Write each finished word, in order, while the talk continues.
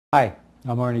Hi,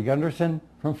 I'm Arnie Gundersen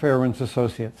from Fairewinds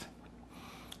Associates.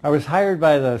 I was hired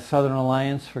by the Southern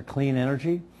Alliance for Clean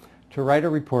Energy to write a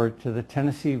report to the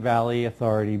Tennessee Valley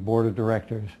Authority Board of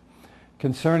Directors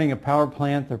concerning a power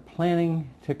plant they're planning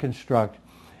to construct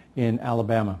in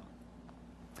Alabama.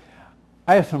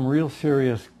 I have some real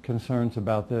serious concerns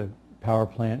about the power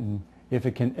plant and if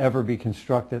it can ever be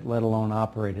constructed, let alone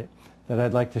operated, that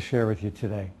I'd like to share with you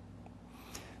today.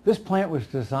 This plant was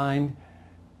designed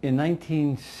in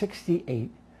 1968.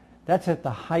 That's at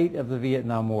the height of the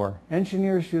Vietnam War.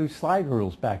 Engineers used slide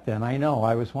rules back then. I know,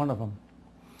 I was one of them.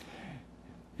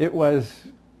 It was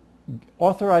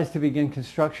authorized to begin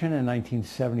construction in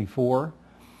 1974,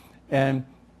 and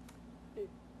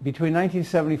between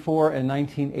 1974 and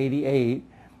 1988,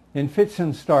 in fits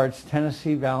and starts,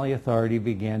 Tennessee Valley Authority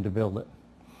began to build it.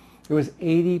 It was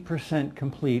 80%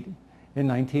 complete in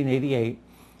 1988,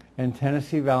 and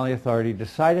Tennessee Valley Authority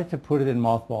decided to put it in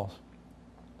mothballs.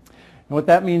 And what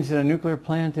that means in a nuclear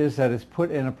plant is that it's put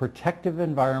in a protective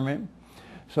environment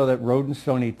so that rodents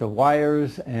don't eat the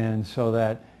wires and so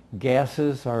that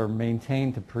gases are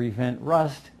maintained to prevent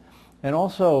rust, and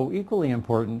also, equally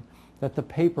important, that the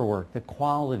paperwork, the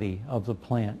quality of the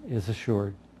plant is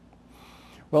assured.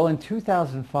 Well, in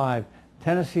 2005,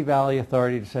 Tennessee Valley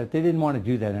Authority decided they didn't want to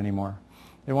do that anymore.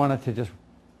 They wanted to just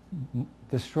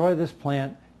destroy this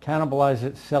plant, cannibalize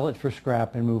it, sell it for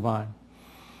scrap, and move on.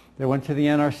 They went to the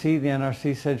NRC. The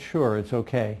NRC said, sure, it's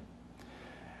okay.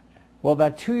 Well,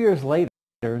 about 2 years later,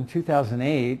 in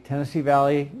 2008, Tennessee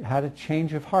Valley had a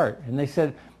change of heart, and they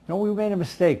said, no, we made a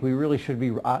mistake. We really should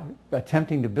be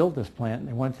attempting to build this plant, and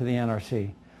they went to the NRC.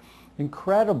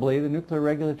 Incredibly, the Nuclear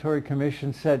Regulatory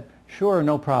Commission said, sure,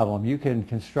 no problem. You can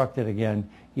construct it again,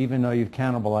 even though you've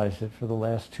cannibalized it for the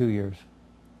last 2 years.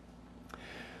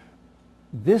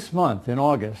 This month, in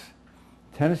August,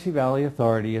 Tennessee Valley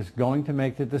Authority is going to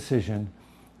make the decision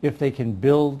if they can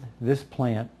build this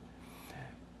plant.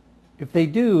 If they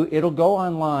do, it'll go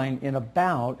online in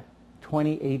about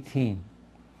 2018.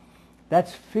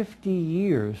 That's 50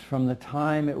 years from the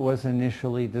time it was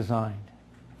initially designed.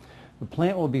 The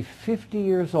plant will be 50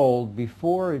 years old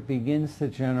before it begins to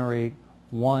generate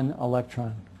one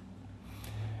electron.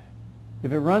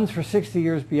 If it runs for 60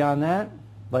 years beyond that,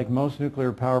 like most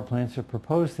nuclear power plants are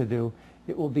proposed to do,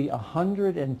 it will be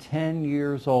 110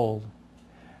 years old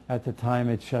at the time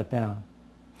it's shut down.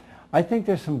 I think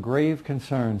there's some grave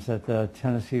concerns that the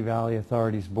Tennessee Valley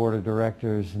Authority's Board of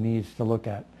Directors needs to look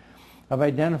at. I've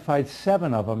identified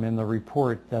 7 of them in the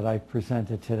report that I've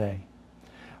presented today.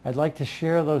 I'd like to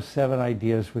share those 7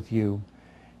 ideas with you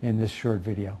in this short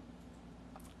video.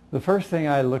 The first thing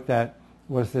I looked at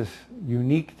was this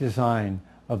unique design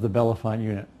of the Bellefonte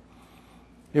Unit.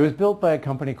 It was built by a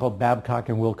company called Babcock &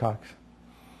 Wilcox.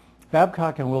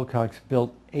 Babcock & Wilcox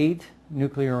built 8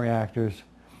 nuclear reactors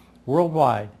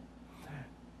worldwide.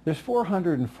 There's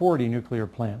 440 nuclear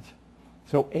plants.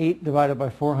 So 8 divided by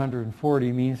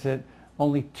 440 means that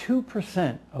only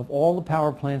 2% of all the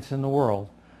power plants in the world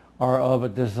are of a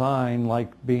design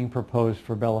like being proposed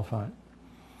for Bellefonte.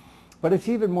 But it's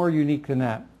even more unique than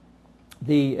that.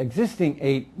 The existing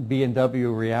 8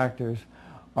 B&W reactors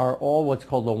are all what's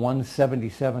called the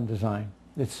 177 design.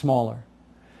 It's smaller.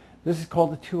 This is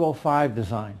called the 205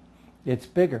 design. It's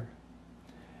bigger.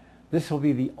 This will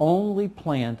be the only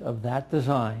plant of that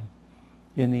design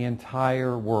in the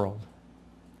entire world.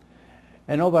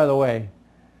 And oh, by the way,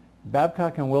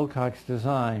 Babcock & Wilcox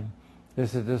design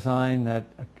is a design that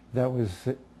was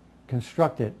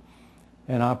constructed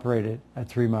and operated at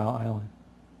 3 Mile Island.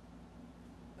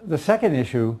 The second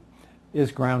issue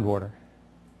is groundwater.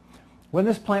 When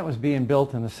this plant was being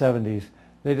built in the 70s,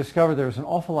 they discovered there was an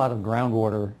awful lot of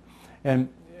groundwater. And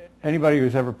anybody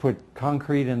who's ever put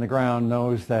concrete in the ground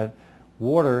knows that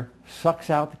water sucks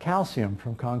out the calcium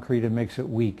from concrete and makes it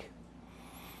weak.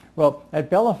 Well, at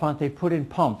Bellefonte, they put in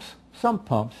pumps, some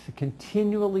pumps, to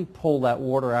continually pull that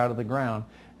water out of the ground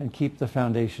and keep the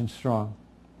foundation strong.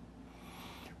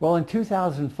 Well, in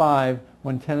 2005,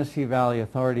 when Tennessee Valley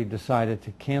Authority decided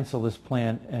to cancel this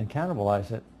plant and cannibalize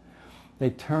it, they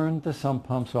turned the sump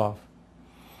pumps off.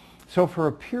 So for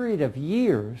a period of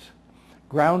years,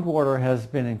 groundwater has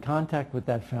been in contact with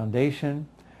that foundation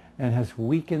and has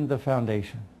weakened the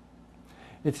foundation.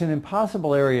 It's an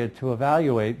impossible area to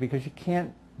evaluate because you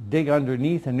can't dig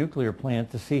underneath a nuclear plant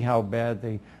to see how bad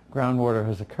the groundwater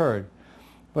has occurred.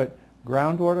 But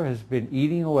groundwater has been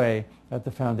eating away at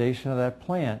the foundation of that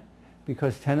plant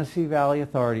because Tennessee Valley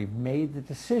Authority made the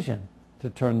decision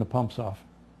to turn the pumps off.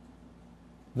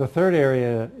 The third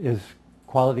area is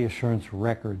quality assurance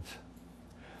records.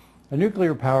 A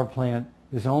nuclear power plant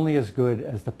is only as good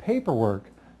as the paperwork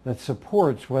that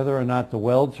supports whether or not the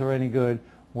welds are any good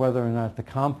whether or not the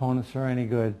components are any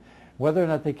good, whether or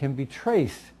not they can be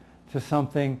traced to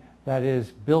something that is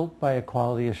built by a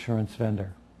quality assurance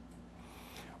vendor.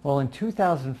 Well, in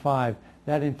 2005,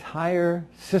 that entire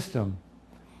system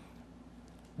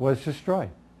was destroyed.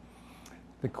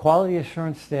 The quality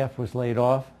assurance staff was laid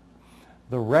off.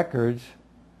 The records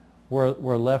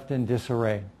were left in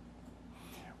disarray.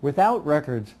 Without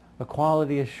records, a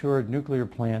quality assured nuclear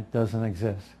plant doesn't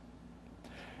exist.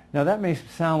 Now that may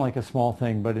sound like a small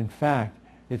thing, but in fact,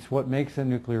 it's what makes a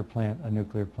nuclear plant a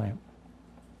nuclear plant.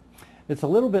 It's a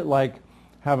little bit like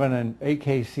having an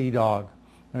AKC dog.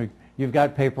 You've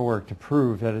got paperwork to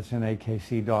prove that it's an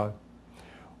AKC dog.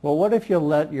 Well, what if you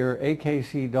let your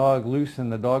AKC dog loose in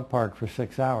the dog park for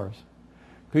 6 hours?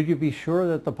 Could you be sure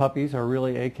that the puppies are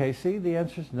really AKC? The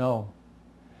answer is no.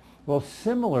 Well,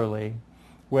 similarly,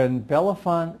 when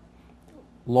Bellefonte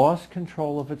lost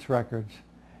control of its records,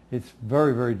 it's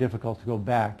very, very difficult to go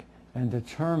back and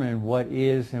determine what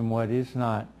is and what is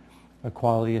not a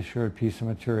quality assured piece of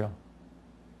material.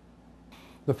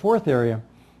 The fourth area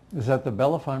is that the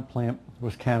Bellefonte plant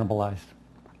was cannibalized.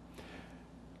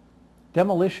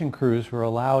 Demolition crews were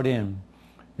allowed in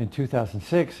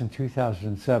 2006 and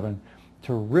 2007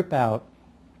 to rip out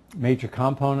major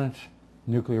components,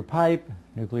 nuclear pipe,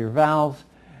 nuclear valves,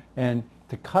 and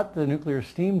to cut the nuclear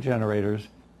steam generators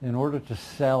in order to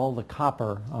sell the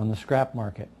copper on the scrap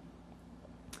market.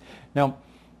 Now,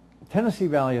 Tennessee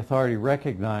Valley Authority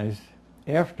recognized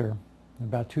after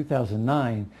about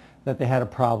 2009 that they had a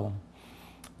problem.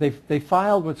 They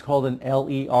filed what's called an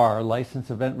LER,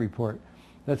 License Event Report,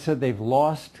 that said they've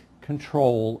lost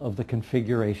control of the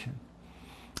configuration.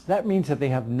 That means that they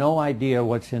have no idea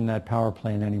what's in that power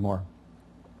plant anymore.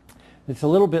 It's a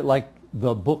little bit like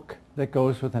the book that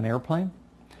goes with an airplane.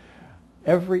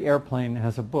 Every airplane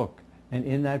has a book, and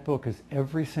in that book is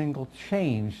every single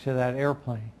change to that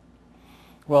airplane.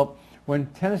 Well, when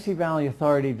Tennessee Valley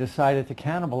Authority decided to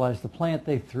cannibalize the plant,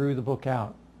 they threw the book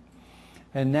out.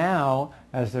 And now,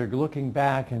 as they're looking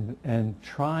back and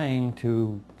trying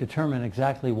to determine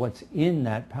exactly what's in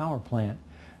that power plant,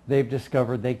 they've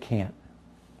discovered they can't.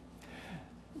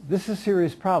 This is a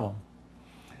serious problem.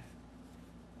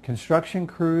 Construction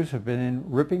crews have been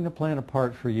ripping the plant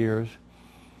apart for years.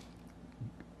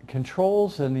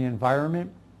 Controls in the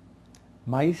environment,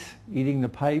 mice eating the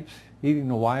pipes, eating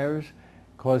the wires,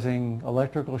 causing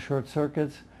electrical short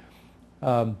circuits,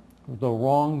 the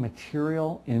wrong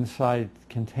material inside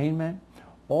containment.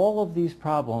 All of these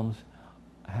problems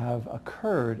have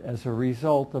occurred as a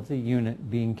result of the unit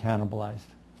being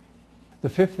cannibalized. The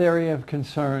fifth area of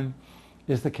concern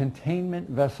is the containment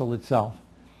vessel itself.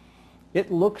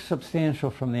 It looks substantial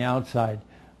from the outside,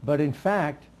 but in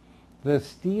fact, the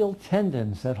steel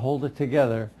tendons that hold it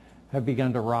together have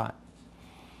begun to rot.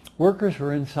 Workers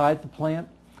were inside the plant,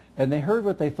 and they heard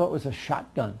what they thought was a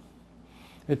shotgun.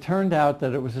 It turned out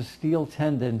that it was a steel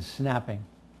tendon snapping.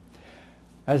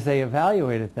 As they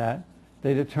evaluated that,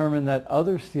 they determined that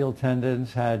other steel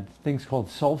tendons had things called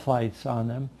sulfites on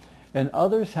them, and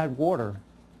others had water,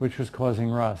 which was causing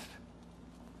rust.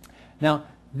 Now,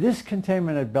 this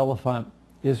containment at Bellefonte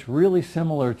is really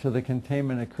similar to the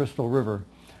containment at Crystal River.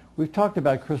 We've talked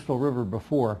about Crystal River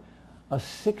before. A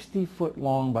 60-foot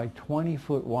long by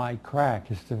 20-foot wide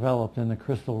crack is developed in the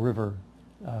Crystal River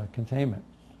containment.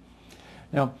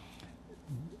 Now,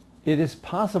 it is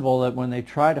possible that when they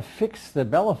try to fix the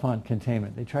Bellefonte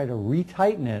containment, they try to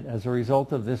retighten it as a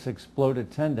result of this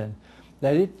exploded tendon,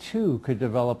 that it too could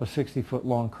develop a 60-foot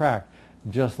long crack,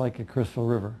 just like at Crystal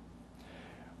River.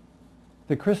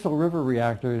 The Crystal River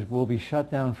reactors will be shut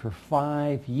down for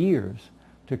 5 years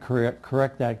to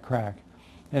correct that crack.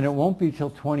 And it won't be till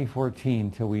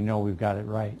 2014 till we know we've got it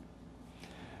right.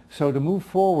 So to move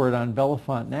forward on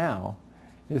Bellefonte now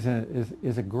is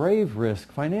a grave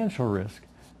risk, financial risk,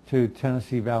 to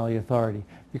Tennessee Valley Authority,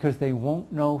 because they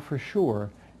won't know for sure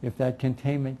if that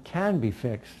containment can be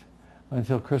fixed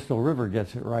until Crystal River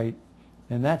gets it right,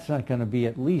 and that's not going to be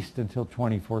at least until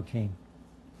 2014.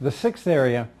 The sixth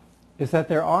area is that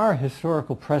there are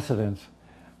historical precedents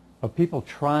of people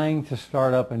trying to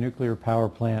start up a nuclear power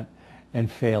plant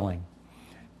and failing.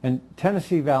 And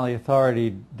Tennessee Valley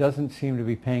Authority doesn't seem to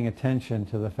be paying attention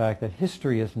to the fact that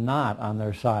history is not on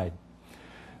their side.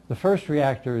 The first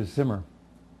reactor is Zimmer.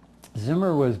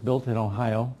 Zimmer was built in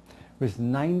Ohio, was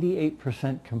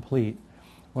 98% complete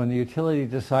when the utility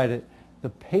decided the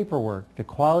paperwork, the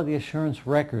quality assurance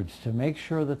records to make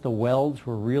sure that the welds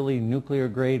were really nuclear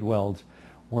grade welds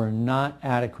were not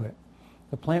adequate.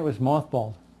 The plant was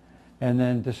mothballed and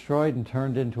then destroyed and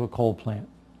turned into a coal plant.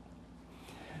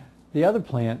 The other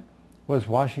plant was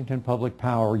Washington Public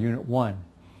Power Unit 1.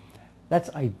 That's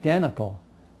identical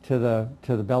to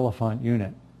the Bellefonte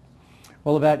Unit.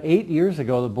 Well, about 8 years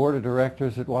ago, the board of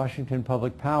directors at Washington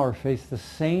Public Power faced the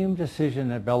same decision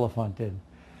that Bellefonte did.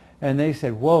 And they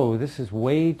said, whoa, this is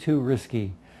way too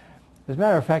risky. As a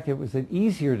matter of fact, it was an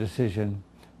easier decision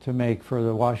to make for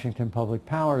the Washington Public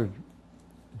Power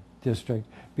District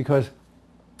because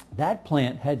that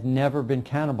plant had never been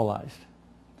cannibalized.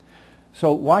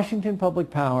 So Washington Public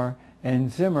Power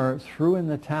and Zimmer threw in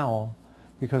the towel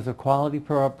because of quality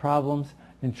problems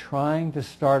in trying to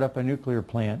start up a nuclear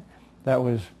plant that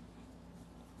was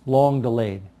long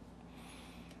delayed.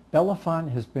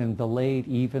 Bellefonte has been delayed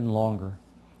even longer.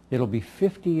 It'll be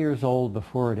 50 years old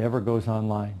before it ever goes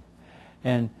online.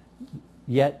 And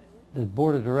yet the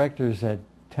board of directors at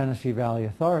Tennessee Valley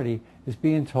Authority is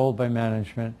being told by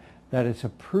management that it's a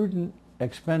prudent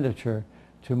expenditure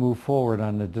to move forward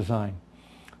on the design.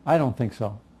 I don't think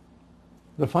so.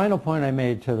 The final point I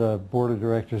made to the board of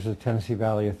directors of Tennessee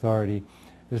Valley Authority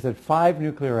is that 5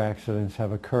 nuclear accidents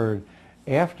have occurred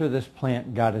after this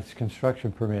plant got its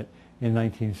construction permit in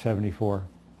 1974.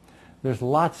 There's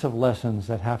lots of lessons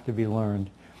that have to be learned,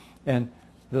 and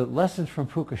the lessons from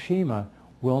Fukushima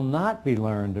will not be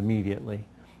learned immediately.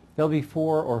 They'll be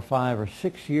 4 or 5 or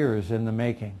 6 years in the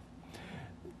making.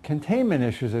 Containment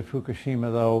issues at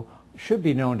Fukushima, though, should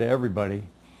be known to everybody.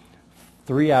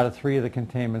 3 out of 3 of the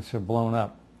containments have blown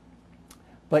up.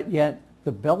 But yet,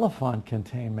 the Bellefonte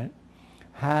containment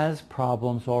has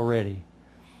problems already.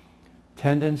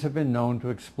 Tendons have been known to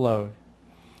explode.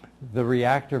 The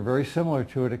reactor, very similar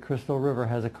to it at Crystal River,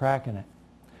 has a crack in it.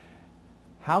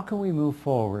 How can we move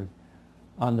forward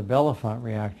on the Bellefonte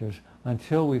reactors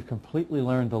until we've completely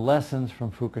learned the lessons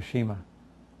from Fukushima?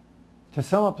 To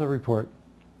sum up the report,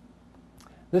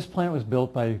 this plant was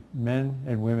built by men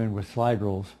and women with slide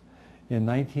rules in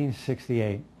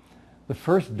 1968. The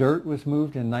first dirt was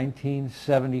moved in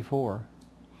 1974.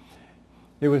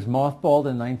 It was mothballed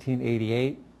in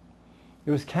 1988.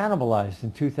 It was cannibalized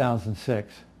in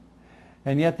 2006.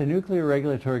 And yet the Nuclear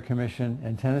Regulatory Commission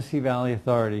and Tennessee Valley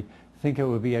Authority think it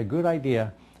would be a good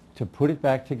idea to put it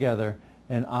back together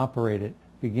and operate it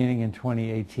beginning in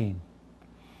 2018.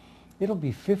 It'll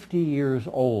be 50 years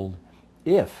old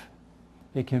if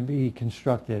it can be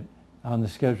constructed on the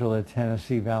schedule that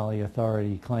Tennessee Valley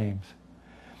Authority claims.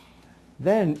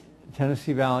 Then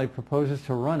Tennessee Valley proposes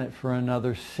to run it for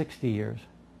another 60 years.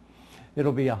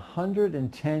 It'll be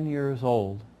 110 years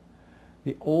old,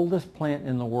 the oldest plant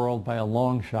in the world by a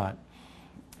long shot,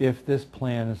 if this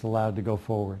plan is allowed to go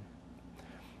forward.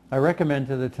 I recommend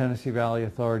to the Tennessee Valley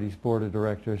Authority's Board of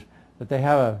Directors that they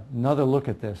have another look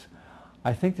at this.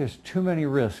 I think there's too many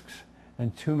risks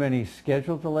and too many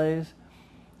schedule delays,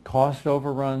 cost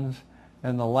overruns,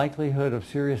 and the likelihood of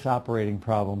serious operating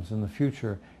problems in the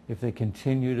future if they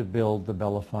continue to build the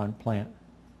Bellefonte plant.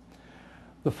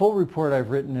 The full report I've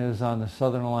written is on the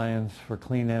Southern Alliance for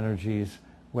Clean Energy's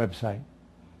website.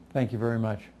 Thank you very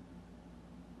much.